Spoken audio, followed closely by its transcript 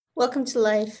Welcome to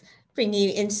Life, bringing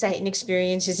you insight and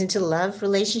experiences into love,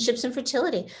 relationships, and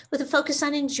fertility with a focus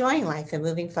on enjoying life and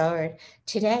moving forward.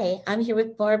 Today, I'm here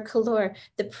with Barb Kalor,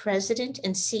 the President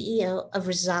and CEO of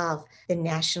Resolve, the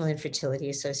National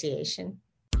Infertility Association.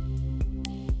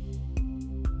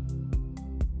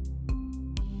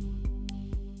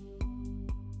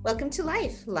 Welcome to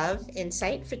Life, Love,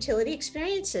 Insight, Fertility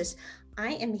Experiences.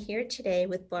 I am here today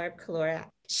with Barb Kalora.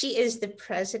 She is the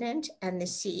president and the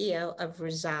CEO of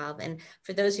Resolve. And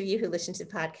for those of you who listen to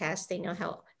the podcast, they know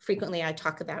how frequently I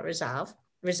talk about Resolve.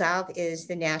 Resolve is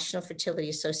the National Fertility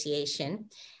Association.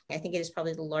 I think it is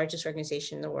probably the largest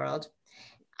organization in the world.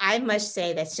 I must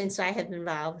say that since I have been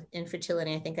involved in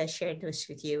fertility, I think I shared this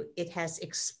with you, it has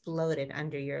exploded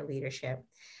under your leadership.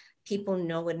 People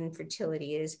know what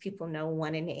infertility is. People know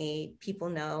 1 in 8. People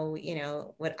know,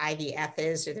 what IVF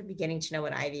is, or they're beginning to know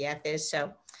what IVF is.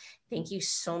 So thank you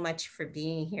so much for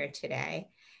being here today.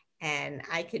 And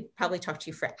I could probably talk to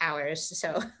you for hours.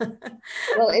 So,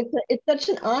 well, it's such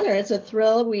an honor. It's a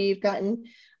thrill. We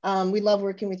love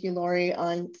working with you, Lori,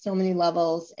 on so many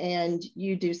levels, and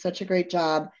you do such a great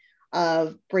job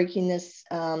of breaking this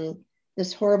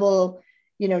horrible,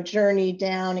 journey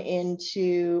down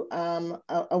into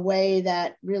a way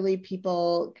that really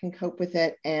people can cope with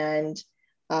it and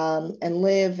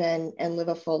live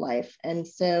a full life. And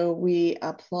so we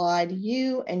applaud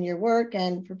you and your work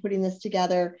and for putting this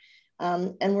together.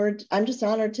 I'm just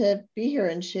honored to be here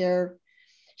and share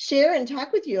and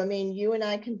talk with you. I mean, you and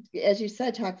I can, as you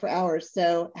said, talk for hours.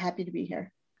 So happy to be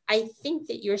here. I think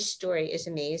that your story is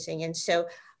amazing. And so,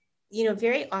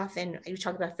 very often you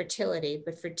talk about fertility,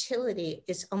 but fertility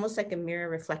is almost like a mirror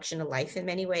reflection of life in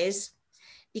many ways,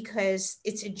 because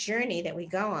it's a journey that we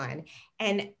go on.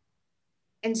 And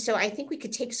so I think we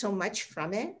could take so much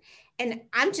from it. And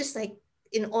I'm just like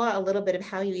in awe a little bit of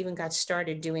how you even got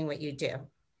started doing what you do.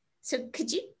 So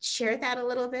could you share that a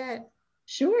little bit?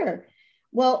 Sure.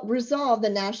 Well, Resolve, the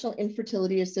National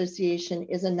Infertility Association,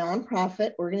 is a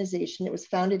nonprofit organization. It was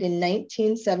founded in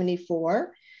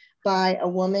 1974 by a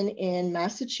woman in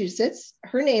Massachusetts.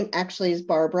 Her name actually is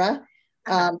Barbara,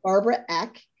 Barbara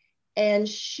Eck. And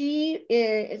she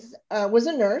was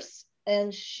a nurse,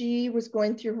 and she was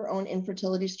going through her own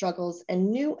infertility struggles and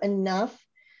knew enough,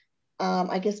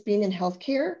 I guess, being in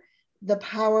healthcare, the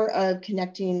power of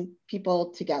connecting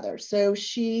people together. So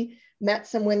she met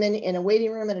some women in a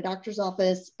waiting room at a doctor's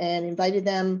office and invited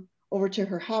them over to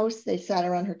her house. They sat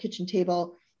around her kitchen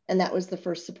table, and that was the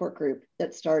first support group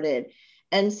that started.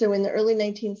 And so in the early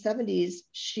 1970s,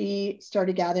 she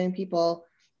started gathering people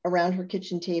around her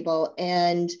kitchen table.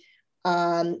 And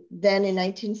then in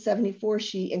 1974,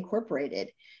 she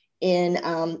incorporated in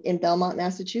Belmont,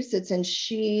 Massachusetts, and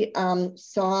she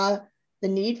saw the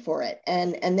need for it.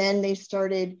 And then they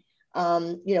started,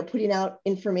 putting out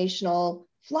informational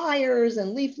flyers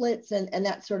and leaflets and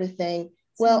that sort of thing.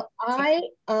 Well, I'm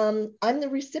the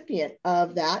recipient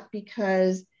of that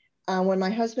because when my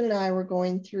husband and I were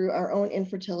going through our own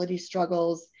infertility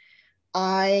struggles,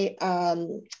 I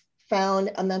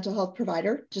found a mental health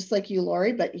provider, just like you,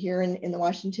 Lori, but here in the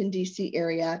Washington, D.C.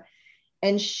 area.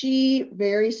 And she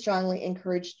very strongly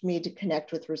encouraged me to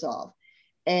connect with Resolve.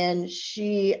 And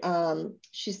she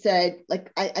said,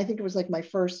 like, I think it was like my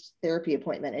first therapy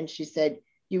appointment. And she said,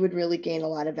 you would really gain a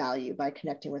lot of value by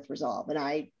connecting with Resolve. And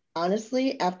I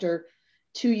honestly, after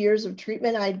 2 years of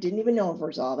treatment, I didn't even know of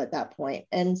Resolve at that point.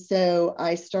 And so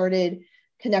I started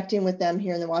connecting with them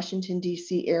here in the Washington,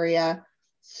 D.C. area.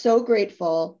 So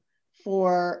grateful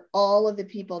for all of the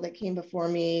people that came before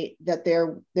me, that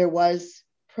there was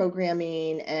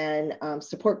programming and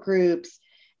support groups.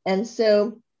 And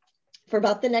so for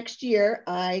about the next year,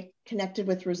 I connected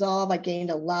with Resolve. I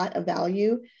gained a lot of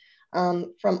value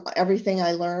from everything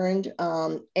I learned.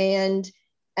 And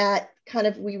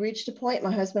we reached a point,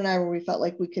 my husband and I, where we felt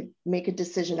like we could make a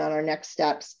decision on our next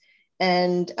steps.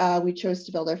 And we chose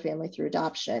to build our family through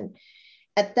adoption.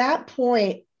 At that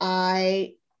point,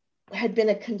 I had been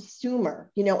a consumer,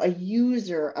 a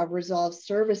user of Resolve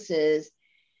services.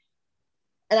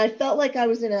 And I felt like I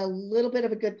was in a little bit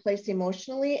of a good place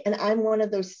emotionally. And I'm one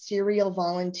of those serial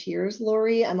volunteers,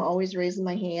 Lori. I'm always raising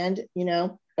my hand,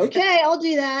 okay, I'll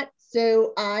do that.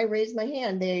 So I raised my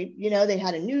hand. They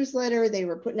had a newsletter. They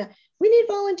were putting out, we need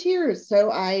volunteers.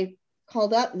 So I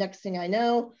called up. Next thing I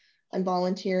know, I'm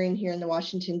volunteering here in the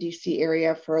Washington, D.C.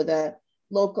 area for the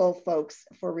local folks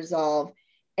for Resolve.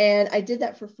 And I did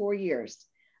that for 4 years.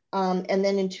 And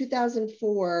then in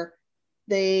 2004,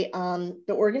 the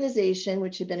organization,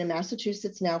 which had been in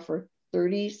Massachusetts now for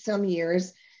 30 some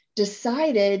years,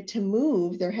 decided to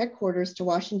move their headquarters to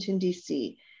Washington,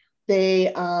 D.C.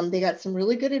 They got some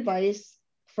really good advice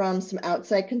from some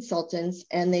outside consultants,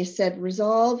 and they said,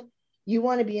 Resolve, you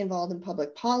want to be involved in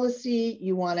public policy,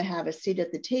 you want to have a seat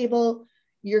at the table,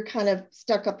 you're kind of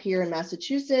stuck up here in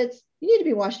Massachusetts, you need to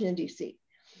be Washington, D.C.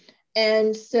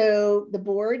 And so the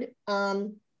board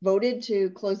voted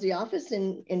to close the office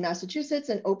in Massachusetts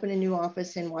and open a new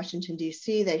office in Washington,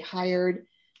 D.C. They hired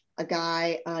a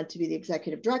guy to be the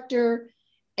executive director,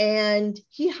 and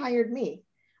he hired me.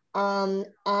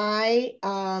 I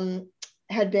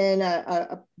had been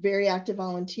a very active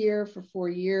volunteer for 4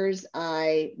 years.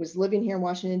 I was living here in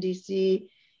Washington, D.C.,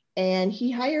 and he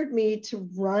hired me to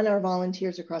run our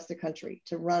volunteers across the country,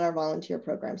 to run our volunteer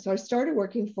program. So I started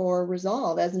working for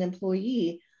Resolve as an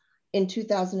employee in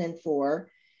 2004,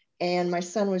 and my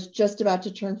son was just about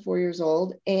to turn 4 years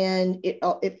old, and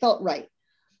it felt right.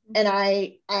 And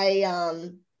I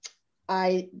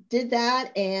did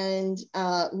that, and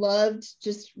loved,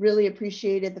 just really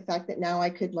appreciated the fact that now I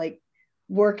could like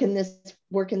work in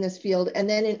this field. And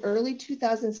then in early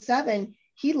 2007,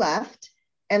 he left,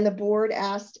 and the board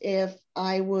asked if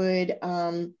I would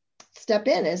step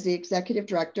in as the executive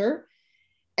director.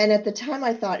 And at the time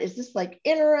I thought, is this like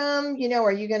interim? You know,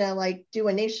 are you going to like do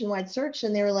a nationwide search?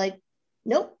 And they were like,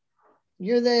 nope,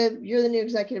 you're the new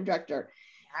executive director.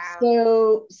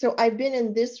 Wow. So I've been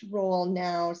in this role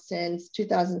now since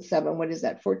 2007. What is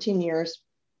that? 14 years.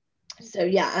 So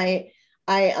yeah,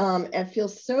 I feel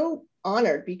so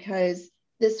honored because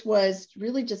this was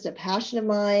really just a passion of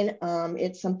mine.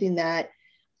 It's something that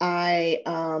I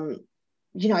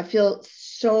feel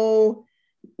so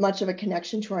much of a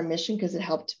connection to our mission because it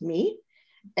helped me.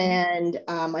 And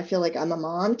I feel like I'm a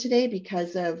mom today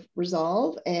because of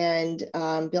Resolve, and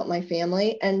built my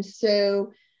family. And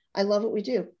so I love what we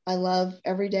do. I love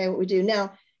every day what we do.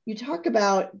 Now, you talk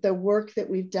about the work that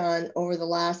we've done over the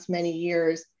last many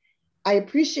years. I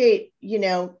appreciate,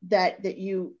 that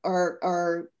you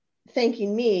are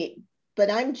thanking me, but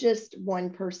I'm just one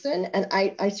person. And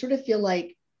I sort of feel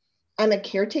like I'm a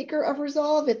caretaker of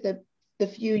Resolve at the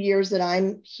few years that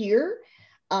I'm here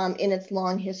in its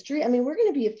long history. I mean, we're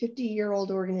going to be a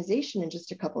 50-year-old organization in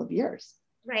just a couple of years.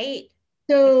 Right.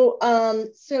 So,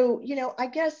 I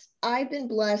guess I've been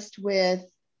blessed with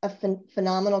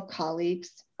phenomenal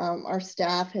colleagues. Our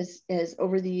staff has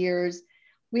over the years,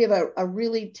 we have a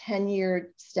really tenured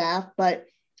staff, but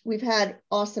we've had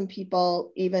awesome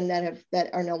people even that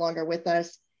are no longer with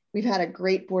us. We've had a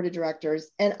great board of directors,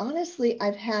 and honestly,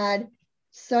 I've had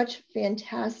such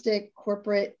fantastic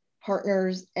corporate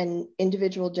partners and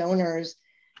individual donors,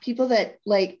 people that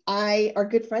are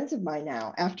good friends of mine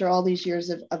now after all these years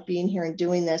of being here and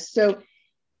doing this. So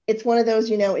it's one of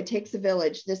those, it takes a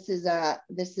village. This is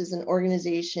an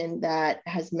organization that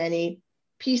has many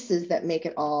pieces that make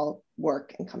it all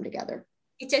work and come together.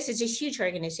 It does. It's a huge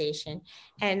organization.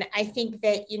 And I think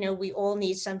that, we all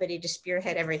need somebody to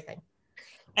spearhead everything.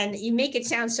 And you make it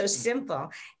sound so simple,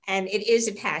 and it is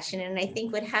a passion. And I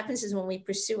think what happens is when we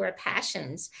pursue our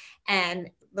passions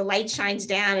and the light shines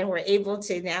down and we're able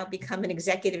to now become an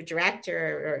executive director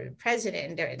or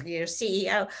president or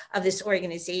CEO of this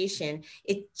organization,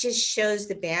 it just shows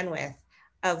the bandwidth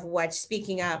of what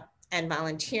speaking up and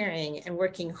volunteering and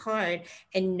working hard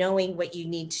and knowing what you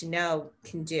need to know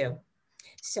can do.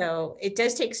 So it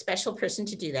does take a special person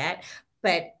to do that.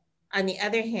 But on the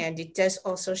other hand, it does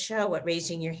also show what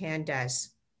raising your hand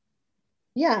does.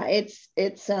 Yeah, it's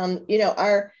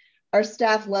our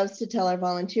staff loves to tell our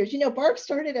volunteers, Barb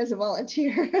started as a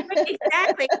volunteer.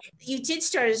 Exactly. You did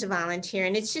start as a volunteer,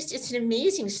 and it's an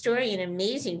amazing story, an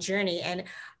amazing journey. And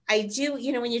I do,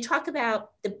 when you talk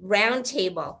about the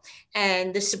roundtable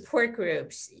and the support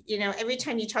groups, every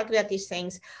time you talk about these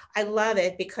things, I love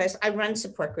it because I run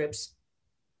support groups.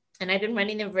 And I've been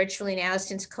running them virtually now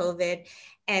since COVID.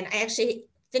 And I actually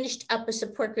finished up a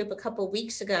support group a couple of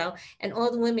weeks ago, and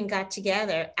all the women got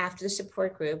together after the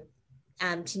support group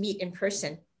to meet in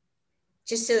person.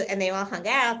 And they all hung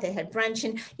out, they had brunch,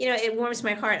 and, it warms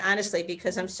my heart, honestly,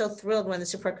 because I'm so thrilled when the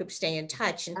support groups stay in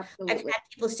touch. And Absolutely. I've had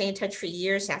people stay in touch for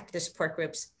years after the support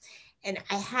groups. And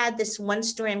I had this one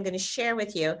story I'm going to share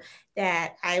with you,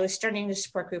 that I was starting a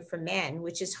support group for men,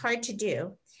 which is hard to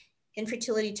do.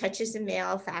 Infertility touches the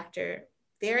male factor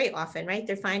very often, right?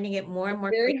 They're finding it more and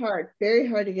more. Very hard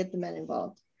to get the men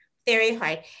involved. Very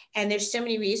hard. And there's so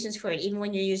many reasons for it, even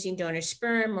when you're using donor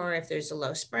sperm, or if there's a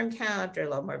low sperm count or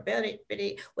low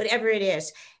morbidity, whatever it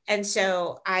is. And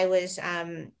so I was,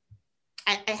 I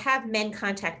have men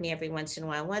contact me every once in a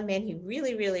while. One man, he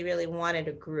really, really, really wanted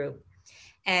a group.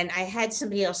 And I had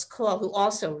somebody else call who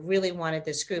also really wanted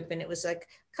this group. And it was like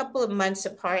a couple of months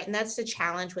apart. And that's the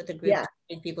challenge with the group, yeah.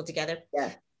 Bring people together.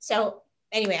 Yeah. So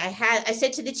anyway, I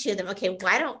said to the two of them, okay,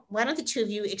 why don't the two of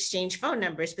you exchange phone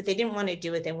numbers? But they didn't want to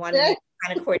do it. They wanted me to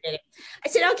kind of coordinate it. I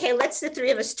said, okay, let's the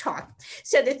three of us talk.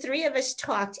 So the three of us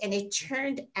talked, and it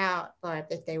turned out, Barb,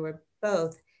 that they were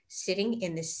both sitting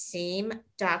in the same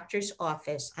doctor's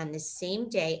office on the same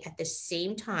day at the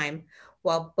same time,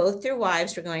 while both their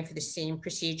wives were going for the same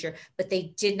procedure, but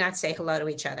they did not say hello to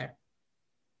each other.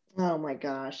 Oh my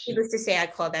gosh. Needless to say, I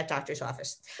called that doctor's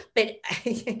office. But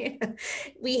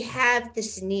we have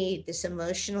this need, this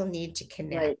emotional need to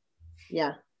connect. Right.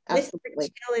 Yeah, With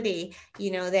absolutely. fertility,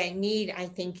 that need, I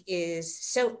think, is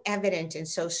so evident and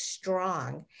so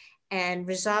strong. And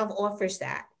Resolve offers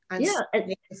that on so Yeah.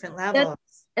 many different levels.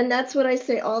 And that's what I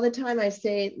say all the time. I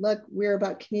say, look, we're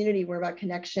about community, we're about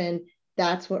connection.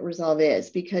 That's what Resolve is,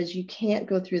 because you can't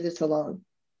go through this alone.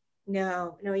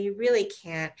 No, you really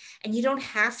can't. And you don't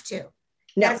have to. No.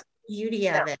 That's the beauty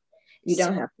of it. You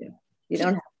don't have to. You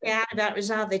don't have to. Yeah, about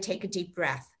Resolve, they take a deep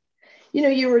breath.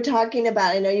 You were talking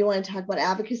about, I know you want to talk about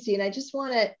advocacy, and I just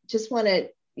want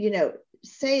to,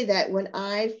 say that when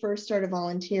I first started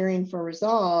volunteering for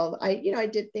Resolve, I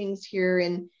did things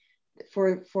here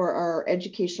for our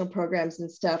educational programs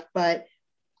and stuff, but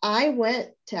I went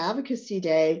to Advocacy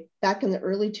Day back in the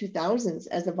early 2000s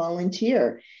as a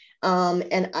volunteer. And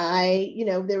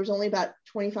there was only about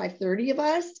 25, 30 of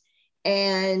us.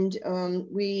 And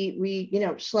we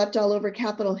schlepped all over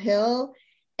Capitol Hill.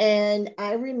 And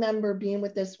I remember being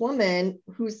with this woman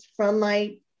who's from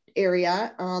my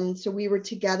area. So we were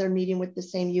together meeting with the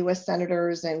same US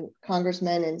senators and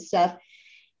congressmen and stuff.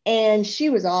 And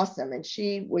she was awesome. And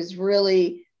she was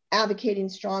really advocating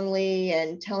strongly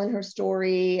and telling her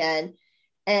story.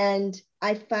 And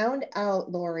I found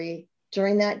out, Lori,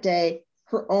 during that day,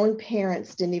 her own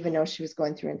parents didn't even know she was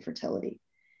going through infertility.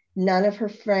 None of her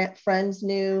friends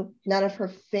knew, none of her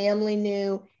family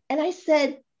knew. And I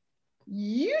said,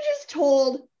 you just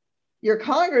told your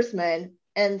congressman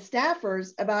and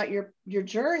staffers about your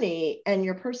journey and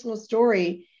your personal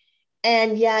story,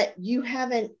 and yet you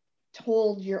haven't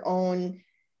told your own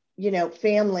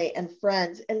family and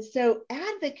friends. And so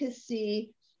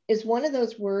advocacy is one of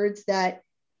those words that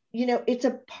it's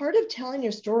a part of telling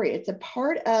your story. It's a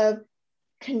part of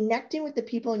connecting with the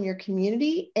people in your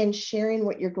community and sharing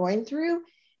what you're going through,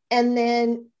 and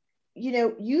then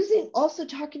also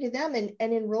talking to them and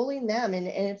enrolling them, and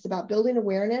it's about building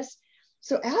awareness.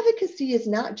 So advocacy is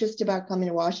not just about coming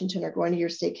to Washington or going to your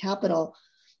state capital.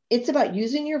 It's about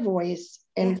using your voice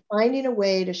and finding a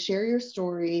way to share your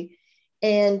story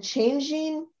and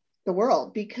changing the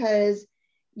world, because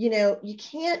you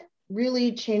can't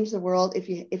really change the world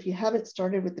if you haven't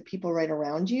started with the people right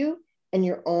around you and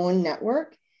your own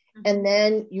network. And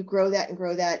then you grow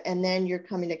that, and then you're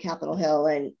coming to Capitol Hill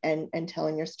and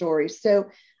telling your story. So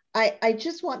I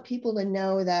just want people to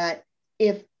know that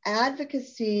if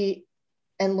advocacy,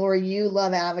 and Lori, you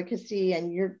love advocacy,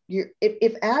 and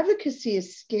if advocacy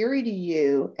is scary to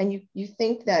you and you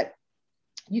think that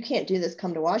you can't do this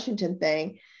come to Washington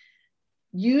thing,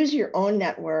 use your own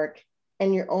network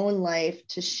and your own life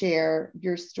to share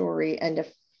your story and to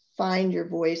find your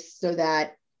voice so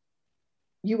that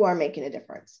you are making a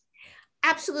difference.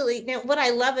 Absolutely. Now, what I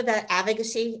love about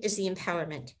advocacy is the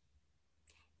empowerment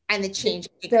and the change.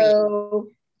 So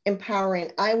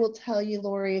empowering. I will tell you,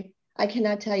 Lori, I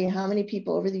cannot tell you how many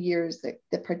people over the years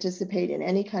that participate in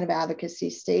any kind of advocacy,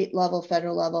 state level,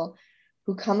 federal level,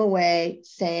 who come away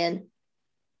saying,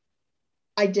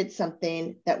 I did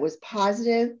something that was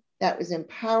positive, that was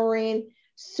empowering.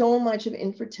 So much of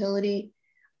infertility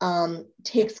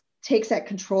takes that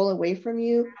control away from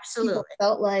you. Absolutely. People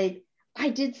felt like I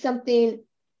did something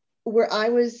where I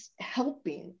was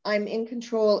helping, I'm in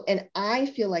control, and I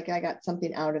feel like I got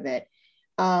something out of it.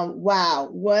 Wow,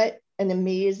 what an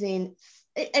amazing,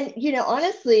 and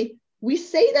honestly, we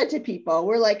say that to people.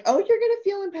 We're like, oh, you're going to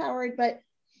feel empowered, but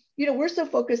we're so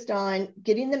focused on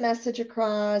getting the message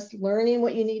across, learning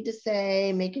what you need to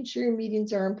say, making sure your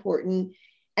meetings are important.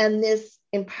 And this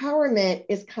empowerment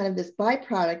is kind of this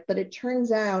byproduct, but it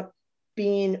turns out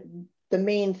being the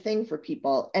main thing for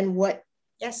people, and what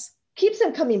keeps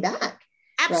them coming back.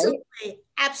 Absolutely. Right?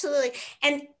 Absolutely.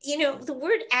 And, the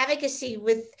word advocacy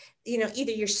with,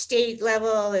 either your state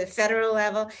level or federal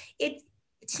level,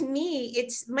 to me,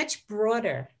 it's much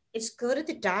broader. It's go to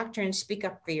the doctor and speak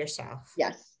up for yourself.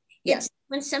 Yes. It's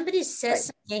when somebody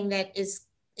says something that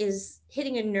is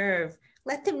hitting a nerve,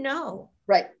 let them know.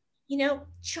 Right.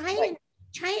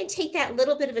 Try and take that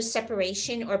little bit of a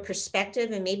separation or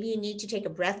perspective, and maybe you need to take a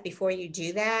breath before you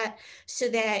do that, so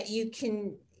that you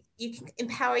can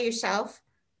empower yourself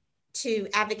to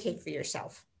advocate for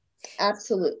yourself.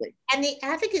 Absolutely. And the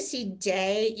advocacy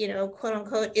day, quote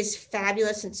unquote, is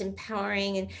fabulous. It's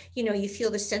empowering, and you feel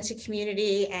the sense of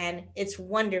community, and it's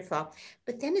wonderful.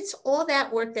 But then it's all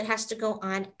that work that has to go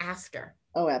on after.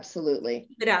 Oh, absolutely.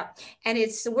 Keep it up. And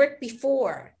it's the work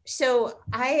before. So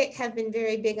I have been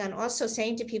very big on also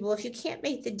saying to people, if you can't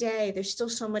make the day, there's still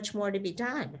so much more to be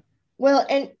done. Well,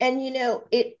 and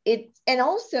and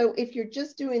also if you're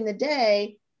just doing the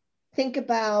day, think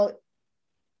about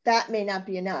that may not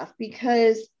be enough,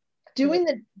 because doing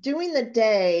the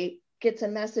day gets a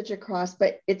message across,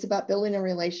 but it's about building a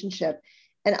relationship.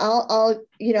 And I'll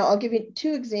give you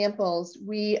two examples.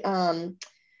 We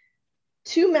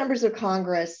two members of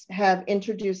Congress have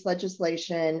introduced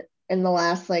legislation in the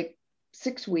last like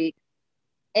 6 weeks.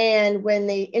 And when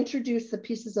they introduced the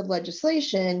pieces of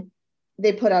legislation,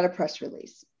 they put out a press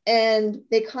release and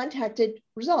they contacted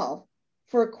Resolve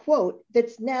for a quote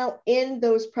that's now in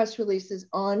those press releases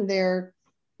on their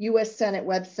US Senate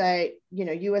website,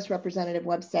 US representative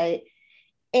website.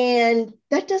 And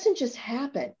that doesn't just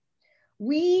happen.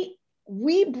 We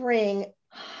bring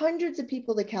hundreds of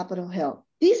people to Capitol Hill.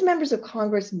 These members of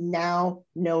Congress now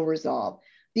know Resolve.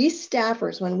 These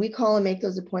staffers, when we call and make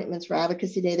those appointments for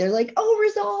Advocacy Day, they're like, oh,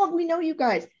 Resolve, we know you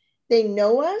guys. They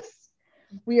know us.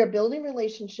 We are building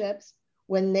relationships.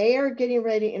 When they are getting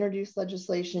ready to introduce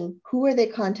legislation, who are they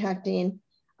contacting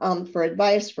for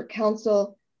advice, for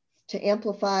counsel, to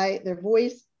amplify their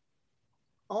voice?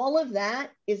 All of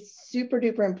that is super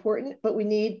duper important, but we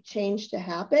need change to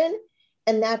happen.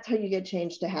 And that's how you get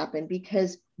change to happen,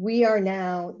 because we are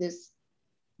now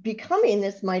becoming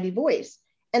this mighty voice.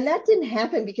 And that didn't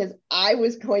happen because I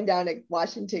was going down to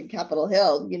Washington, Capitol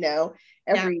Hill,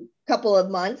 every couple of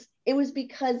months. It was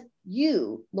because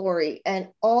you, Lori, and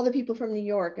all the people from New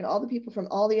York and all the people from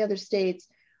all the other states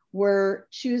were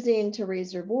choosing to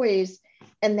raise their voice.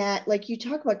 And that, like you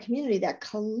talk about community, that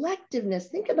collectiveness,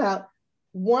 think about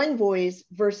one voice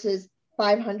versus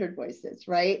 500 voices,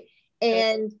 right?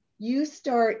 And you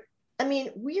start,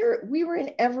 we were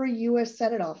in every US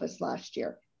Senate office last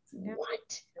year. Yeah.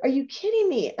 What? Are you kidding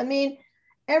me?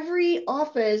 Every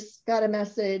office got a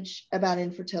message about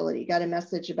infertility, got a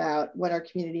message about what our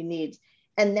community needs.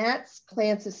 And that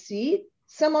plants a seed.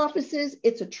 Some offices,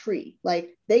 it's a tree.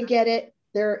 Like they get it,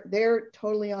 they're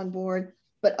totally on board.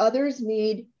 But others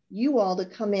need you all to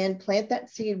come in, plant that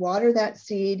seed, water that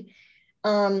seed,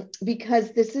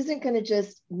 because this isn't going to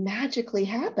just magically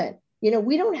happen. We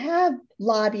don't have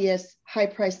lobbyists,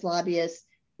 high-priced lobbyists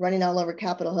running all over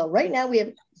Capitol Hill. Right now, we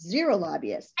have 0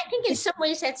 lobbyists. I think in some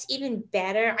ways that's even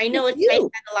better. I know it's nice to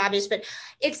have the lobbyists, but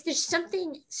there's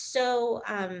something so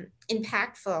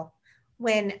impactful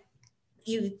when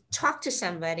you talk to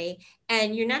somebody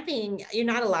and you're not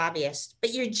a lobbyist,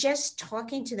 but you're just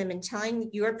talking to them and telling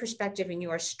your perspective and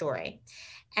your story.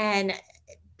 And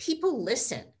people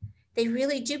listen. They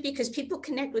really do, because people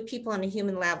connect with people on a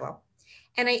human level.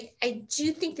 And I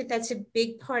do think that that's a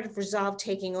big part of Resolve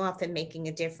taking off and making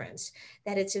a difference,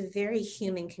 that it's a very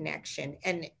human connection.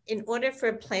 And in order for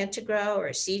a plant to grow or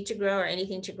a seed to grow or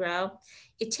anything to grow,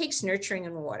 it takes nurturing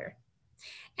and water.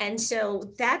 And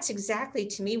so that's exactly,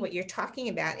 to me, what you're talking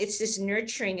about. It's this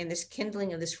nurturing and this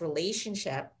kindling of this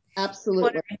relationship.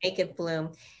 Absolutely. To make it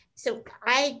bloom. So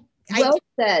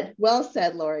well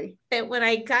said, Lori. But when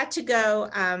I got to go,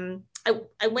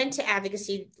 I went to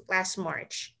Advocacy last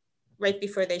March, right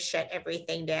before they shut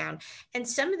everything down. And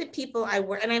some of the people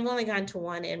and I've only gone to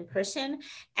one in person,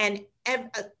 and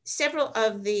several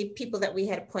of the people that we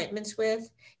had appointments with,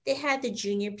 they had the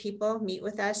junior people meet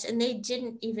with us and they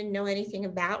didn't even know anything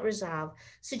about Resolve.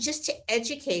 So just to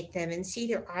educate them and see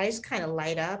their eyes kind of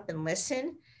light up and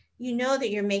listen, that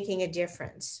you're making a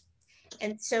difference.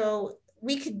 And so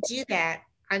we could do that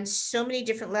on so many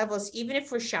different levels, even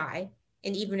if we're shy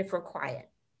and even if we're quiet.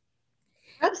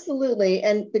 Absolutely.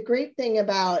 And the great thing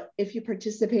about if you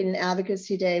participate in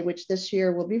Advocacy Day, which this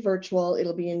year will be virtual,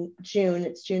 it'll be in June,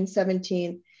 it's June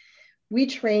 17th. We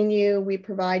train you, we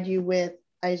provide you with,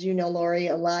 as you know, Lori,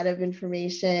 a lot of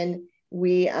information.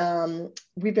 We've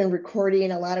been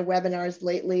recording a lot of webinars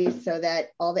lately so that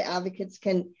all the advocates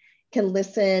can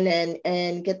listen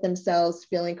and get themselves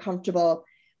feeling comfortable.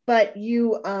 But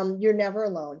you're never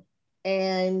alone.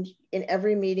 And in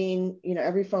every meeting,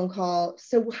 every phone call.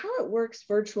 So how it works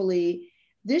virtually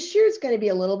this year is going to be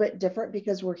a little bit different,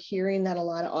 because we're hearing that a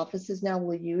lot of offices now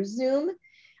will use Zoom.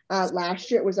 Last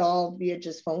year, it was all via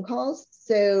just phone calls.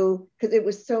 So, because it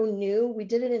was so new, we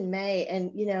did it in May,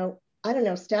 and, I don't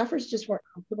know, staffers just weren't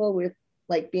comfortable with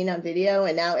like being on video,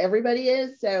 and now everybody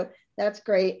is. So that's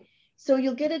great. So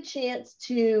you'll get a chance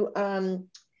to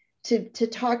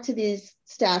talk to these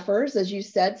staffers. As you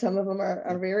said, some of them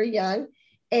are very young,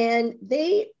 And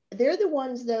they're the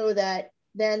ones, though, that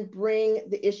then bring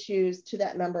the issues to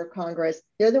that member of Congress.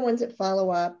 They're the ones that follow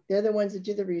up. They're the ones that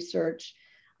do the research.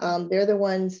 They're the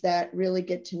ones that really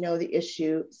get to know the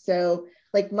issue. So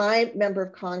like my member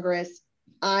of Congress,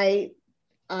 I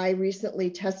recently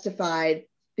testified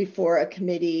before a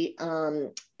committee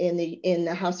in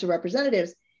the House of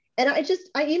Representatives. And I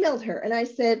emailed her and I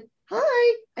said,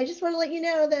 hi, I just want to let you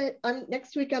know that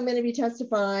next week I'm going to be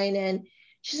testifying. And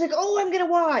she's like, oh, I'm going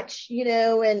to watch,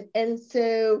 and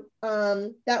so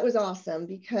that was awesome,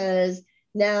 because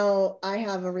now I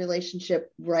have a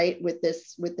relationship with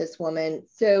this woman.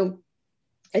 So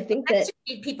I think that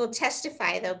people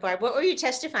testify, though, Barb. What were you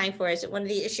testifying for? Is it one of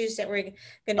the issues that we're going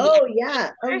to be? Oh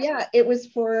yeah, it was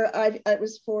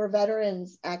for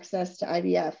veterans access to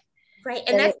IVF. Right,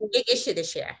 and that's a big issue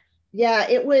this year. Yeah,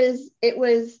 it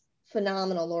was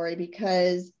phenomenal, Lori,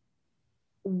 because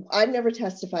I've never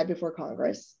testified before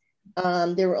Congress.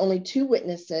 There were only two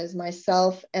witnesses,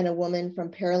 myself and a woman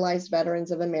from Paralyzed Veterans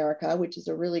of America, which is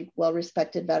a really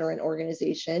well-respected veteran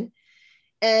organization.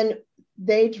 And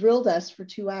they drilled us for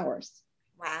 2 hours.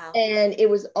 Wow. And it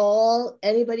was all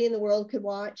anybody in the world could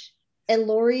watch. And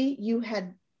Lori, you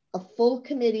had a full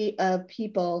committee of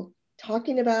people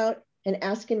talking about and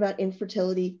asking about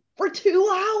infertility for 2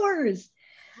 hours.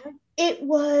 It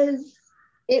was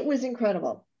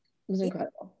incredible. It was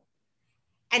incredible.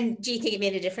 And do you think it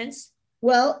made a difference?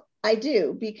 Well, I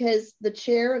do, because the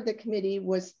chair of the committee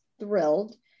was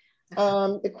thrilled.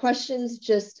 The questions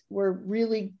just were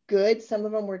really good. Some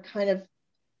of them were kind of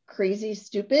crazy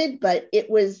stupid, but it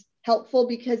was helpful,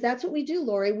 because that's what we do,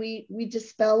 Lori. We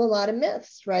dispel a lot of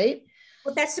myths, right?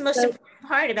 Well, that's the most important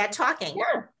part about talking.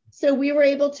 Yeah. So we were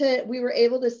able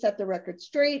to set the record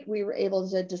straight. We were able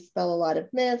to dispel a lot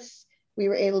of myths. We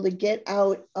were able to get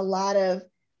out a lot of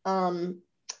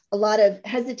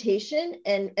hesitation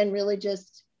and really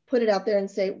just put it out there and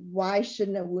say, why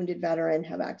shouldn't a wounded veteran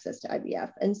have access to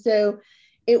IVF? And so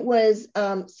it was,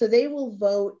 so they will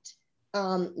vote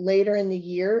later in the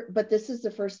year, but this is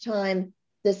the first time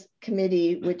this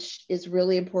committee, which is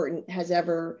really important, has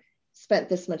ever spent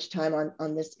this much time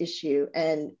on this issue.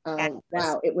 And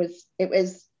wow, it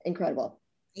was incredible.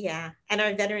 Yeah, and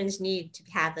our veterans need to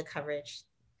have the coverage.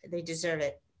 They deserve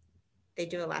it. They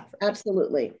do a lot for us.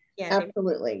 Absolutely. Yeah,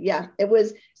 absolutely. Yeah, it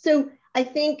was. So I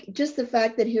think just the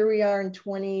fact that here we are in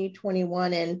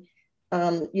 2021, and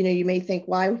you may think,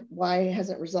 why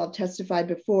hasn't Resolve testified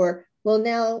before? Well,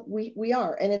 now we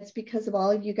are, and it's because of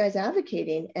all of you guys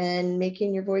advocating and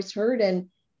making your voice heard, and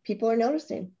people are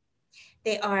noticing.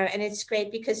 They are, and it's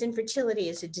great, because infertility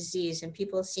is a disease and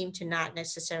people seem to not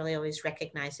necessarily always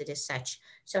recognize it as such.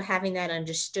 So having that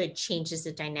understood changes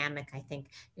the dynamic, I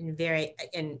think, in very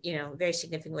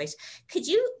significant ways. Could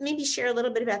you maybe share a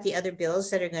little bit about the other bills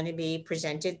that are going to be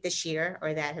presented this year,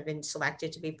 or that have been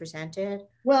selected to be presented?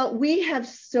 Well, we have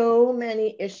so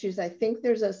many issues. I think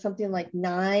there's something like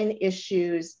 9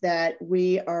 issues that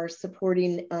we are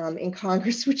supporting in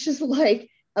Congress, which is like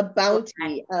a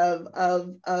bounty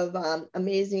of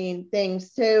amazing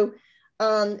things. So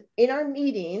in our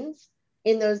meetings,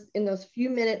 in those few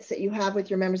minutes that you have with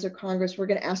your members of Congress, we're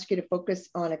going to ask you to focus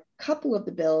on a couple of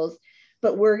the bills,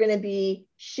 but we're going to be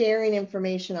sharing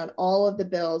information on all of the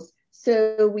bills.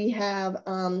 So we have,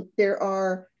 there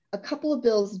are a couple of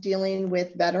bills dealing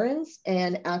with veterans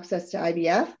and access to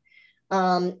IVF.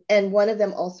 And one of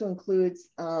them also includes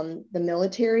the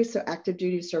military, so active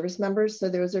duty service members. So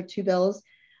those are 2 bills.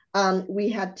 We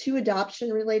have 2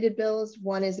 adoption related bills.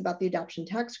 One is about the adoption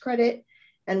tax credit,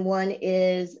 and one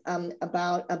is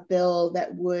about a bill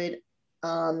that would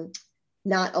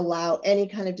not allow any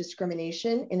kind of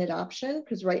discrimination in adoption,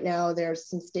 because right now there's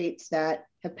some states that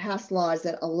have passed laws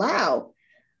that allow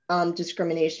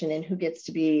discrimination in who gets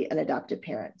to be an adoptive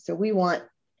parent. So we want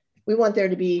there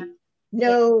to be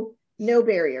no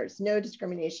barriers, no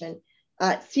discrimination.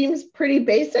 It seems pretty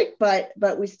basic, but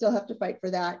we still have to fight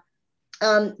for that.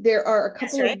 There are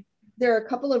a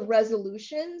couple of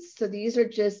resolutions. So these are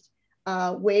just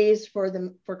ways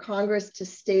for Congress to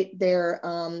state their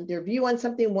view on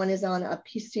something. One is on a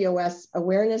PCOS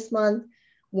Awareness Month.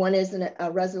 One is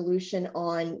a resolution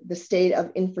on the state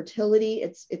of infertility.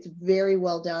 It's very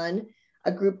well done.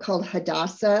 A group called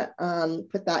Hadassah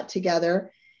put that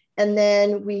together. And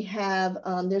then we have,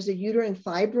 there's a uterine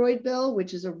fibroid bill,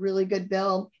 which is a really good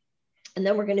bill. And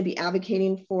then we're going to be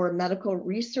advocating for medical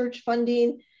research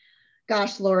funding.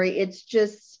 Gosh, Lori, it's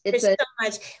so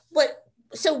much.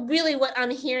 So really what I'm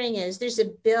hearing is there's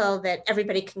a bill that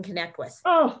everybody can connect with.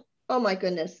 Oh my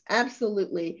goodness.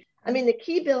 Absolutely. I mean, the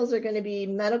key bills are going to be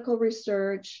medical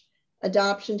research,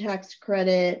 adoption tax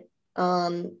credit,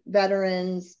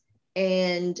 veterans,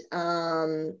 and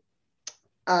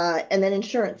then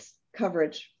insurance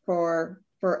coverage for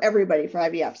everybody for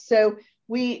IVF. So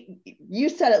you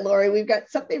said it, Lori, we've got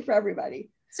something for everybody.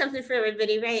 Something for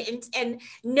everybody, right? And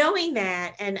knowing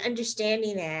that and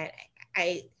understanding that,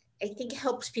 I think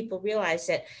helps people realize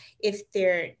that if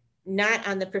they're not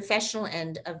on the professional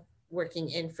end of working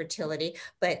in fertility,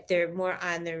 but they're more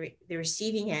on the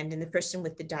receiving end and the person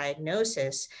with the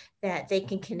diagnosis, that they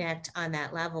can connect on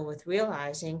that level with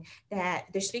realizing that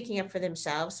they're speaking up for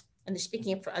themselves and they're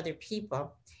speaking up for other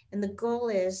people. And the goal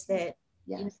is that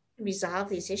resolve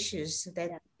these issues so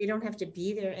that you don't have to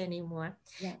be there anymore.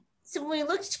 Yeah. So when we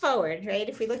look forward, right,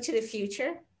 if we look to the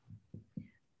future,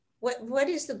 what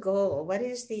is the goal? What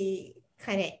is the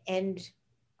kind of end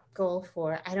goal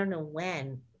for, I don't know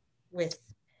when, with?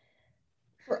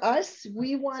 For us,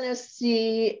 we want to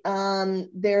see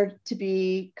there to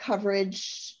be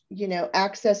coverage,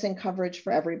 access and coverage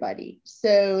for everybody.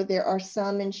 So there are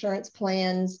some insurance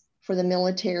plans for the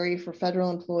military, for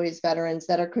federal employees, veterans,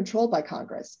 that are controlled by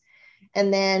Congress.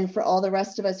 And then for all the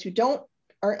rest of us who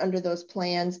aren't under those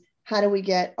plans, how do we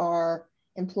get our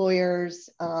employers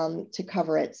to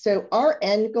cover it? So our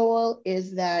end goal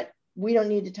is that we don't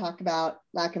need to talk about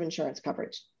lack of insurance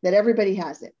coverage, that everybody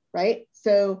has it, right?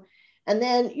 So, and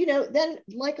then, then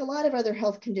like a lot of other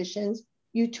health conditions,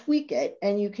 you tweak it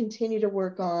and you continue to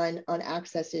work on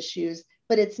access issues,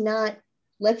 but it's not,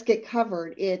 let's get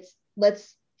covered. It's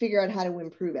let's figure out how to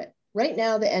improve it. Right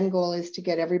now, the end goal is to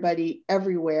get everybody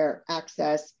everywhere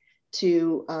access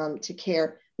to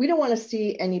care. We don't want to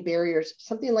see any barriers.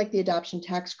 Something like the adoption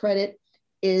tax credit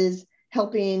is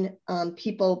helping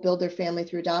people build their family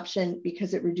through adoption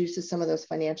because it reduces some of those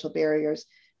financial barriers.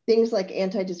 Things like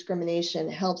anti-discrimination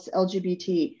helps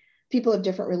LGBT, people of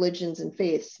different religions and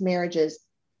faiths, marriages,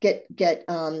 get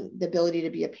the ability to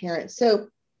be a parent. So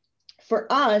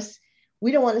for us,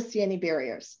 we don't want to see any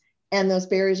barriers. And those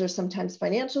barriers are sometimes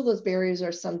financial, those barriers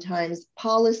are sometimes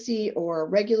policy or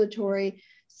regulatory.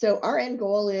 So our end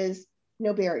goal is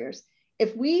no barriers.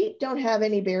 If we don't have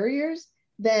any barriers,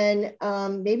 then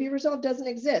maybe Resolve doesn't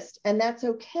exist, and that's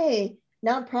okay.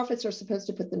 Nonprofits are supposed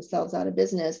to put themselves out of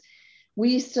business.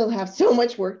 We still have so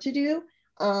much work to do,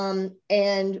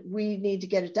 and we need to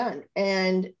get it done.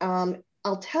 And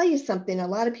I'll tell you something, a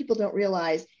lot of people don't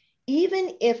realize,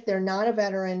 even if they're not a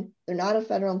veteran, they're not a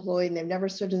federal employee, and they've never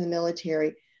served in the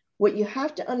military, what you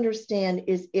have to understand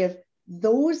is if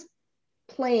those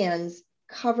plans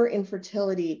cover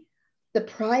infertility, the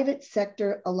private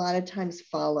sector a lot of times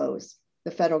follows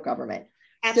the federal government.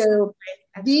 Absolutely.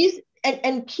 So these,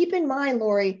 and keep in mind,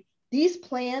 Lori, these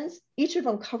plans, each of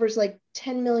them covers like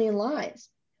 10 million lives.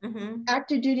 Mm-hmm.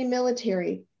 Active duty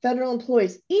military, federal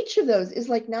employees, each of those is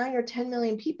like 9 or 10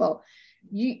 million people.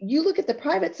 You look at the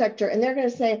private sector and they're going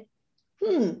to say,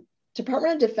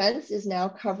 Department of Defense is now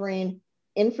covering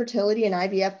infertility and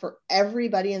IVF for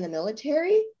everybody in the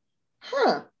military?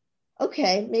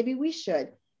 Okay, maybe we should.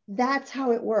 That's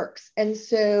how it works. And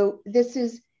so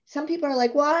some people are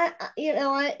like, well,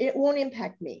 it won't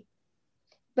impact me,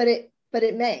 but it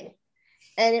may,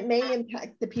 and it may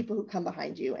impact the people who come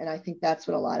behind you. And I think that's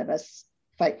what a lot of us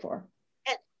fight for.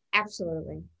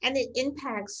 Absolutely. And it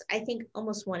impacts, I think,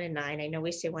 almost 1 in 9. I know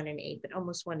we say 1 in 8, but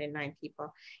almost 1 in 9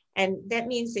 people. And that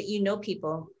means that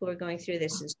people who are going through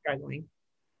this and struggling.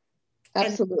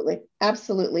 Absolutely.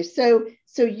 Absolutely. So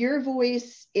your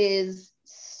voice is,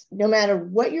 no matter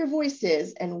what your voice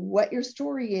is and what your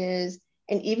story is,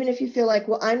 and even if you feel like,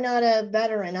 well, I'm not a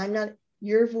veteran,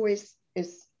 your voice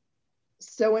is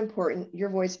so important. Your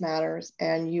voice matters,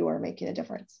 and you are making a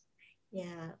difference.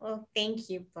 Yeah. Well, thank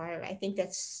you, Barb. I think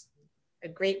that's a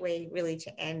great way really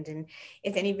to end. And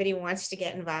if anybody wants to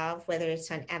get involved, whether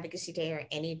it's on Advocacy Day or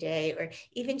any day, or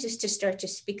even just to start to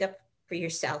speak up for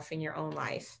yourself in your own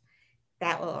life,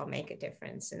 that will all make a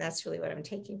difference. And that's really what I'm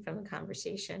taking from the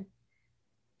conversation.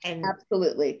 And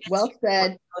absolutely. Well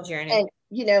said. And,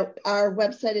 our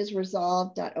website is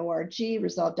resolve.org,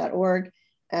 resolve.org.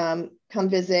 Come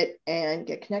visit and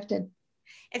get connected.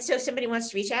 And so if somebody wants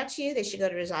to reach out to you, they should go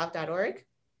to resolve.org.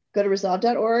 Go to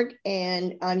resolve.org.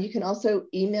 And you can also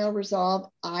email Resolve,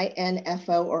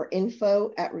 INFO or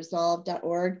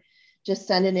info@resolve.org. Just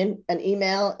send an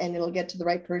email and it'll get to the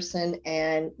right person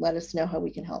and let us know how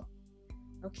we can help.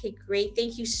 Okay, great.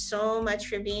 Thank you so much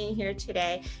for being here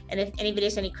today. And if anybody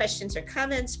has any questions or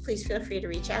comments, please feel free to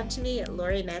reach out to me at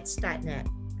lorimetz.net.